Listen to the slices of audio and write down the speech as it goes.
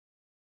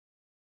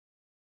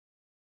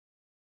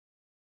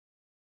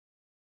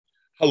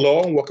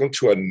Hello and welcome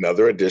to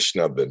another edition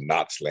of the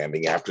Knots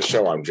Landing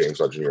Aftershow. I'm James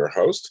Lott Jr., your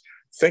host.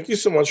 Thank you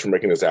so much for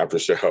making this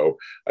Aftershow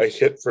a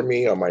hit for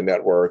me on my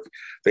network.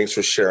 Thanks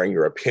for sharing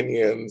your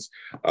opinions.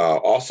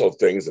 Also,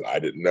 things that I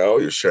didn't know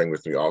you're sharing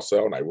with me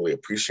also, and I really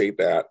appreciate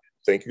that.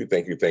 Thank you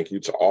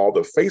to all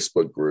the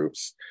Facebook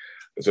groups.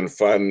 It's been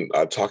fun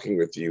talking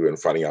with you and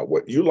finding out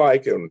what you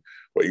like and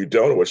what you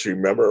don't, and what you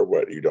remember,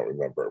 what you don't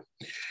remember.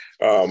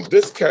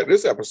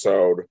 This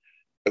episode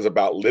is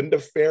about Linda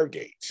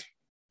Fairgate.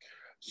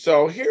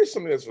 So here's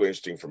something that's really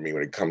interesting for me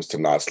when it comes to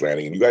Knots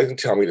Landing. And you guys can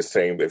tell me the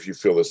same if you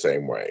feel the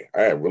same way.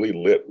 I am really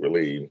lit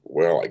really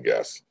well, I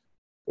guess.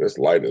 This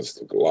light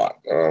is a lot.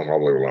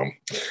 I'll leave it alone.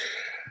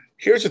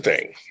 Here's the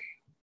thing.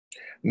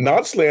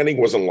 Knots Landing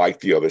wasn't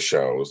like the other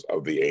shows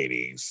of the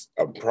 80s,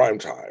 of prime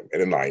time,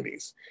 and the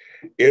 90s.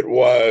 It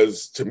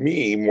was, to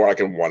me, more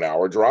like a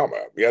 1-hour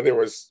drama. Yeah, there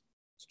was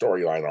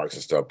storyline arcs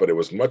and stuff, but it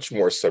was much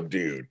more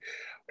subdued.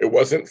 It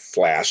wasn't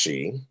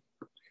flashy.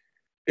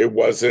 It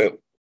wasn't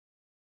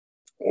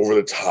over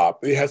the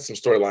top. They had some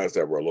storylines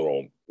that were a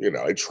little,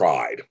 they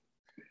tried.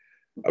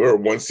 I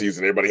remember one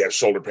season, everybody had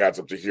shoulder pads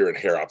up to here and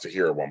hair out to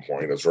here at one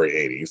point. It was very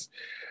 80s.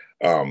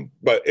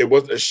 But it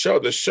was a show.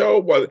 The show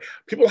was,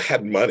 people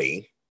had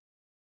money.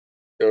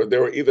 They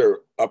were either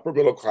upper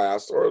middle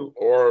class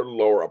or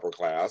lower upper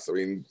class. I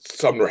mean,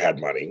 Sumner had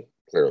money,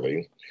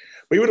 clearly.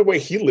 But even the way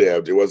he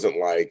lived, it wasn't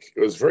like,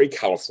 it was very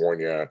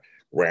California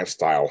ranch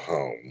style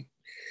home.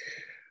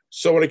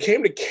 So when it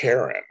came to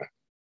Karen,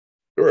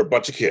 there were a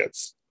bunch of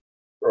kids.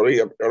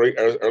 Early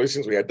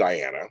since we had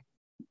Diana.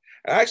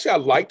 And actually, I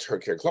liked her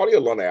character.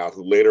 Claudia Lunow,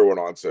 who later went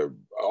on to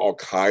all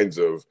kinds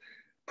of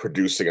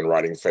producing and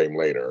writing fame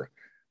later.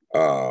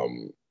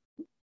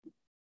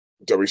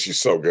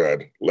 She's so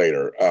good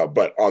later.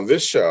 But on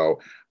this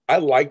show, I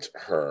liked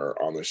her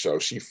on the show.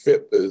 She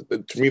fit,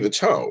 to me, the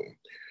tone,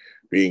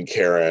 being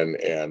Karen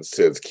and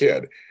Sid's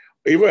kid.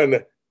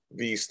 Even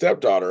the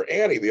stepdaughter,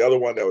 Annie, the other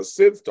one that was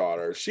Sid's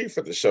daughter, she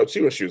fit the show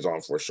too when she was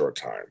on for a short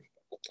time.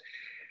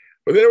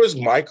 But then there was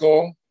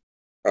Michael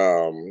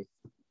and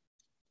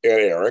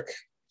Eric,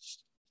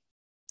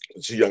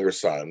 the two younger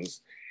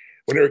sons.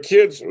 When they were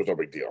kids, it was no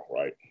big deal,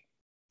 right?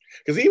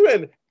 Because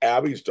even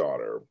Abby's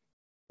daughter,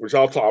 which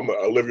I'll talk,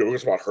 Olivia, we're going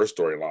to talk about her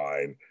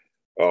storyline.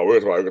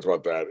 We're going to talk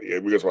about that. We're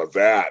going to talk about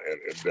that in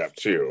depth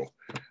too.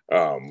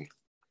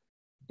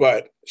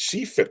 But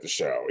she fit the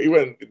show.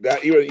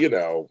 That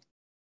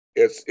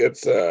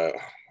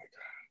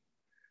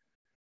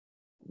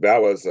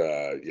was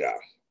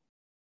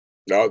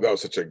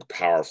such a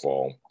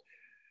powerful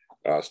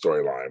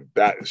storyline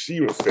that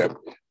she would fit.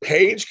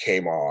 Paige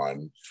came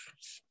on,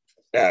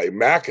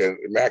 Mac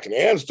and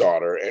Ann's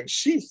daughter, and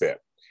she fit.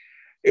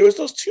 It was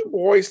those two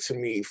boys, to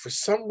me, for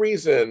some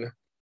reason,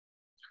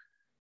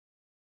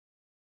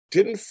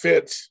 didn't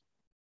fit,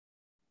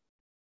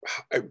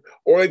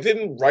 or I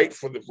didn't write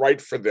for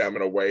them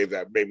in a way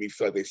that made me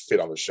feel like they fit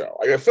on the show.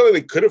 I feel like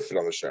they could have fit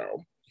on the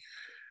show.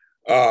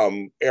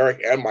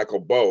 Eric and Michael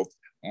both.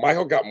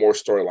 Michael got more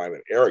storyline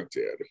than Eric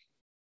did.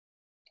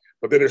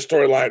 But then their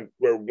storyline,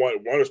 where one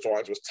of the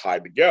storylines was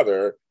tied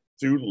together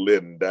through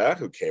Linda,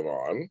 who came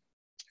on.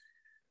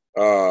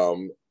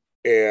 And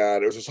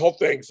it was this whole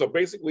thing. So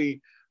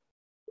basically,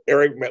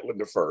 Eric met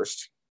Linda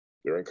first.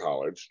 They're in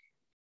college.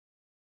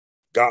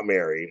 Got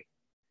married.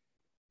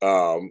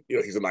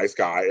 He's a nice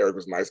guy. Eric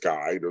was a nice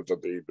guy. There was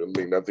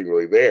nothing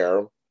really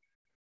there.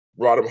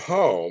 Brought him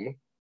home.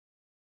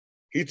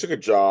 He took a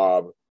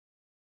job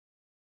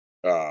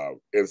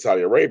in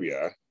Saudi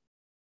Arabia.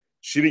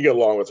 She didn't get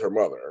along with her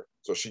mother.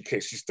 So she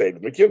stayed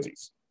with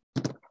McKenzie's.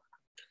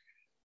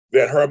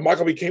 Then her and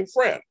Michael became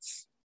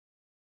friends.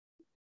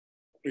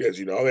 Because,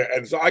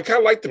 and so I kind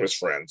of liked them as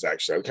friends,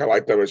 actually. I kind of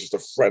liked them as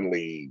just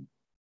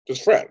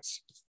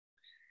friends.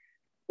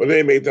 But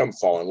they made them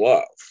fall in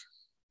love.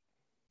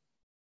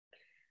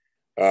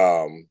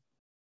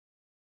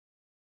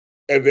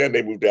 And then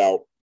they moved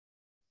out.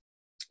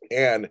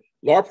 And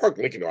Lar Park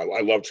Lincoln,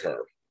 I loved her.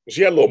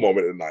 She had a little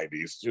moment in the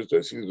 90s. She was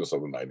just in the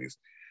 90s.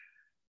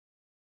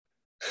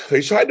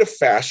 They tried to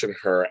fashion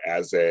her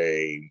as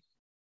a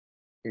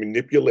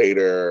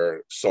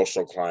manipulator,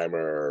 social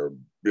climber,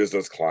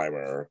 business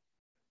climber.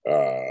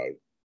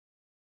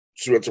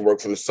 She went to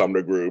work for the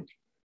Sumner Group.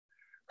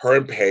 Her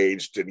and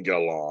Paige didn't get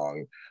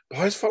along. But I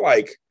always felt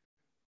like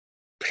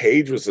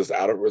Paige was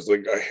ahead of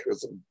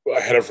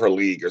her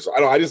league or so.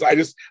 I'm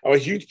a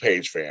huge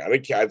Paige fan. I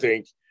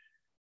think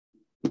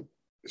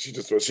she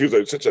was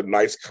such a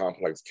nice,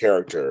 complex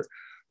character.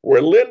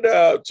 Where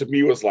Linda, to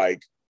me, was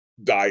like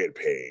diet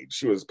Paige.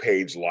 She was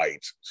Paige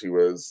light. She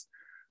was,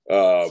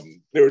 they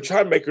were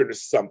trying to make her into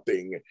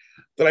something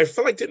that I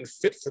felt like didn't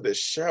fit for this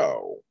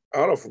show. I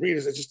don't know, for me,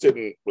 it just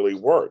didn't really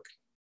work.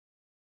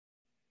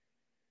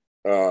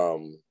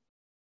 And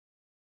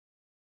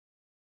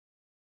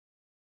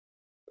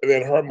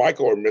then her and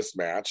Michael are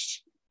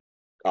mismatched,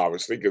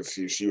 obviously, because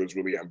she was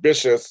really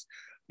ambitious.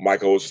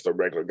 Michael was just a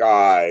regular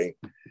guy.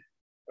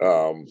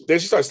 Then she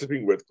started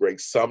sleeping with Greg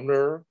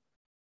Sumner.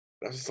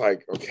 I was just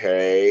like,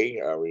 okay,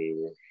 I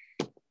mean,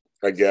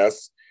 I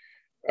guess.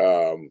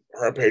 Her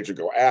and Paige would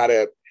go at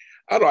it.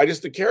 I don't know. I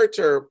just, the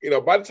character, you know,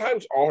 by the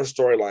time all her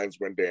storylines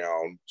went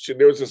down,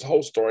 there was this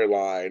whole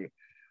storyline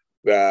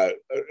that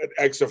an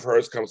ex of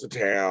hers comes to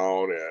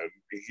town and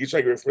he's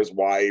trying to get away from his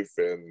wife,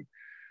 and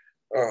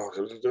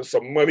there's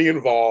some money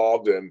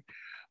involved. And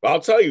but I'll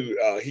tell you,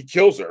 he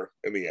kills her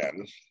in the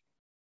end.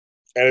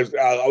 And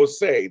I would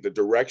say the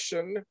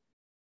direction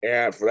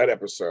and for that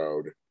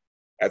episode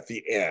at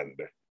the end,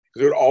 because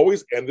it would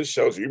always end the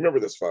shows. You remember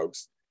this,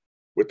 folks,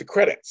 with the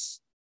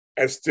credits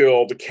and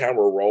still the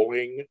camera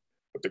rolling,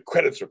 but the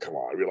credits would come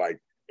on. It'd be like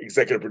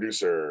executive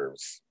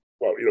producers,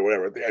 well, you know,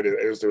 whatever. And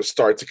it was their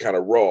start to kind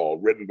of roll,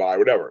 written by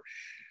whatever.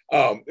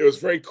 It was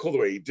very cool the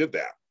way he did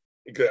that.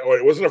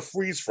 It wasn't a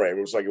freeze frame.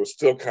 It was like it was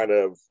still kind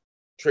of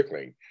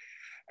trickling.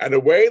 And the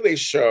way they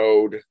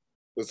showed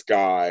this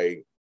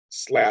guy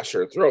slash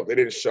her throat, they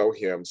didn't show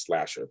him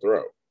slash her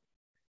throat.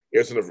 It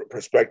was in the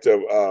perspective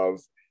of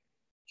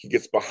he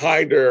gets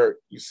behind her,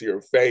 you see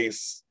her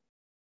face,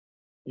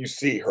 you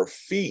see her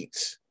feet,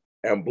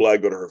 and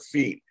blood go to her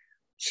feet.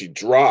 She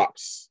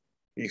drops,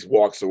 he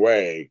walks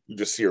away, you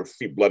just see her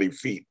feet, bloody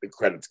feet, the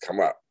credits come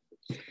up.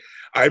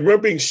 I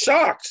remember being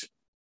shocked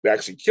they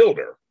actually killed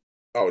her.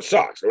 I was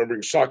shocked. I remember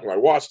being shocked when I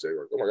watched it.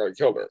 Like, oh my God, I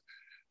killed her.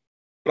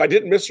 But I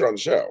didn't miss her on the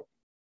show.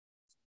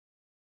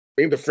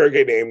 I think the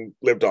Fairgate name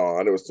lived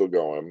on. It was still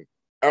going.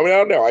 I mean, I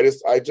don't know. I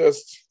just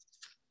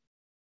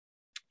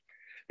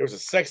there was a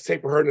sex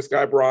tape of her and this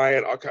guy,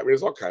 Brian.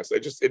 There's all kinds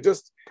of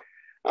stuff.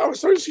 I was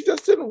sorry, she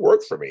just didn't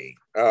work for me.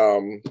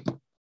 They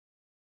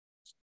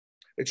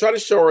tried to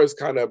show her as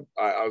kind of,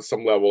 on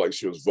some level, like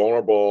she was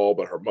vulnerable,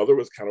 but her mother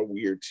was kind of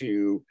weird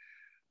too.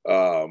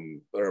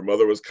 Her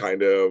mother was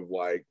kind of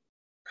like,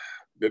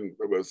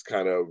 was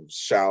kind of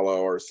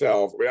shallow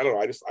herself. I mean, I don't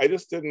know. I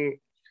just didn't.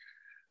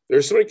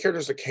 There's so many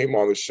characters that came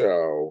on the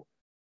show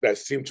that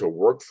seemed to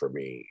work for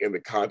me in the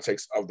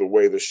context of the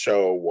way the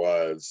show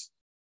was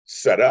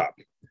set up.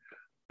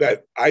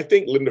 That I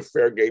think Linda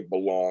Fairgate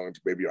belonged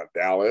maybe on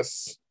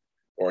Dallas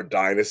or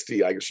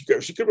Dynasty. Like if she could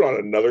have been on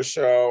another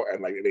show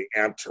and like they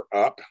amped her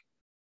up,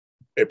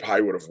 it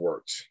probably would have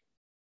worked.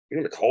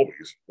 Even the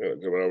Colbys,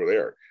 went over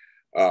there.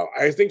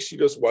 I think she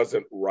just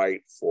wasn't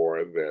right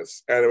for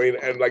this. And I mean,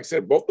 and like I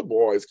said, both the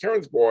boys,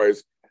 Karen's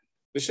boys,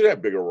 they should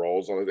have bigger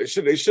roles on it. They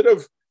should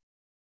have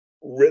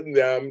written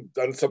them,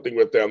 done something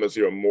with them that's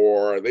even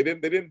more. They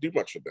didn't do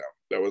much with them.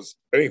 That was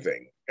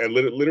anything. And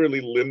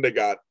literally Linda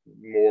got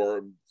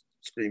more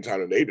screen time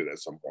than they did at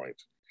some point.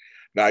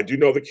 Now I do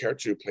know the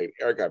character who played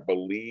Eric, I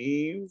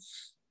believe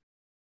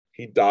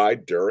he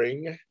died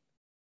during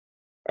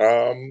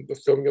the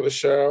filming of the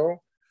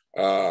show.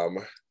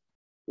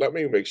 Let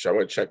me make sure. I'm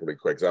going to check really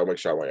quick because I want to make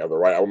sure I have the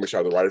right. I want to make sure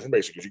I have the right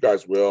information because you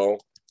guys will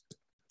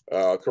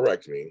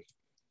correct me.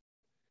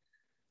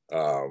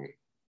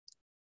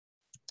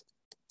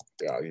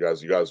 Yeah,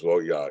 you guys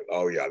will. Yeah.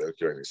 Oh yeah, they're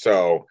correcting me.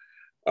 So,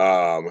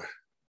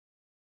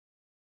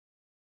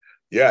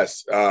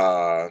 yes,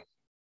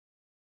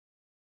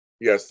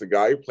 yes, the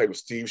guy who played with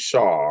Steve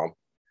Shaw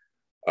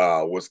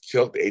was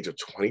killed at the age of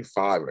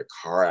 25 in a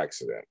car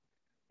accident,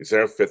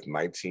 December 5th,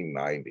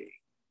 1990.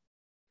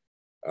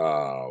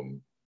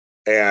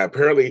 And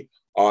apparently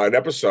on an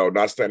episode,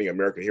 Not Standing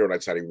American Hero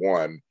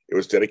 1991, it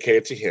was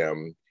dedicated to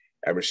him,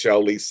 and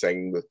Michelle Lee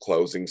sang the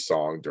closing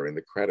song during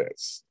the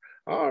credits.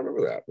 Oh, I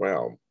remember that.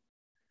 Wow.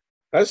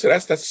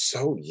 That's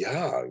so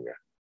young.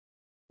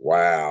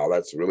 Wow,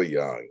 that's really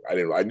young.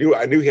 I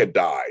knew he had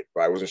died,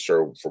 but I wasn't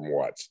sure from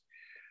what.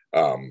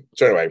 So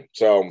anyway,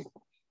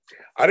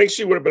 I think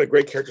she would have been a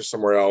great character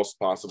somewhere else,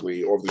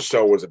 possibly, or if the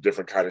show was a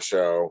different kind of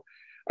show.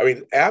 I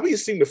mean, Abby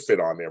seemed to fit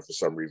on there for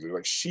some reason.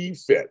 Like she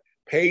fit.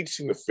 Paige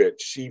seemed to fit.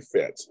 She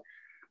fits.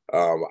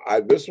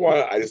 This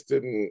one, I just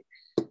didn't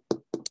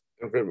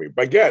fit me.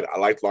 But again, I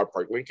liked Lar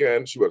Park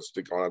Lincoln. She was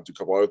sticking on to a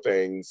couple other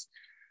things.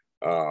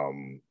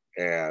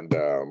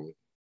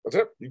 That's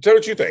it. You tell me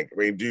what you think. I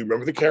mean, do you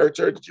remember the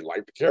character? Did you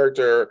like the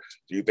character?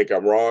 Do you think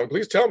I'm wrong?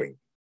 Please tell me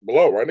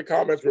below, right in the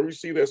comments, wherever you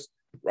see this,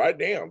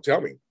 write it down. Tell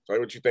me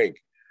what you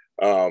think.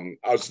 I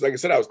was, like I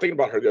said, I was thinking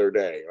about her the other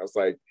day. I was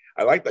like,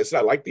 I like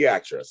the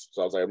actress.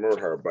 So I was like, I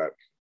remember her, but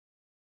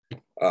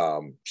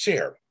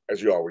share,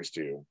 as you always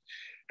do.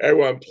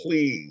 Everyone,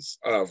 please,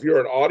 if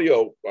you're an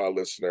audio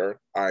listener,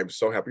 I'm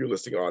so happy you're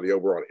listening audio.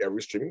 We're on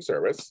every streaming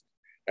service.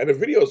 And the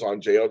video's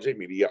on JLJ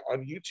Media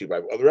on YouTube. I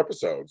have other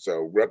episodes,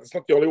 so it's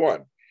not the only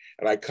one.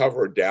 And I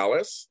cover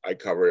Dallas, I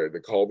cover the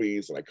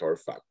Colbys, and I cover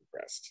Falcon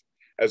Crest,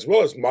 as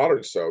well as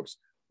modern soaps,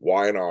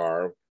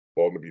 Y&R,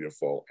 Bold and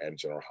Beautiful, and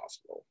General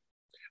Hospital.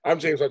 I'm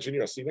James Lott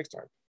Jr. I'll see you next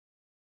time.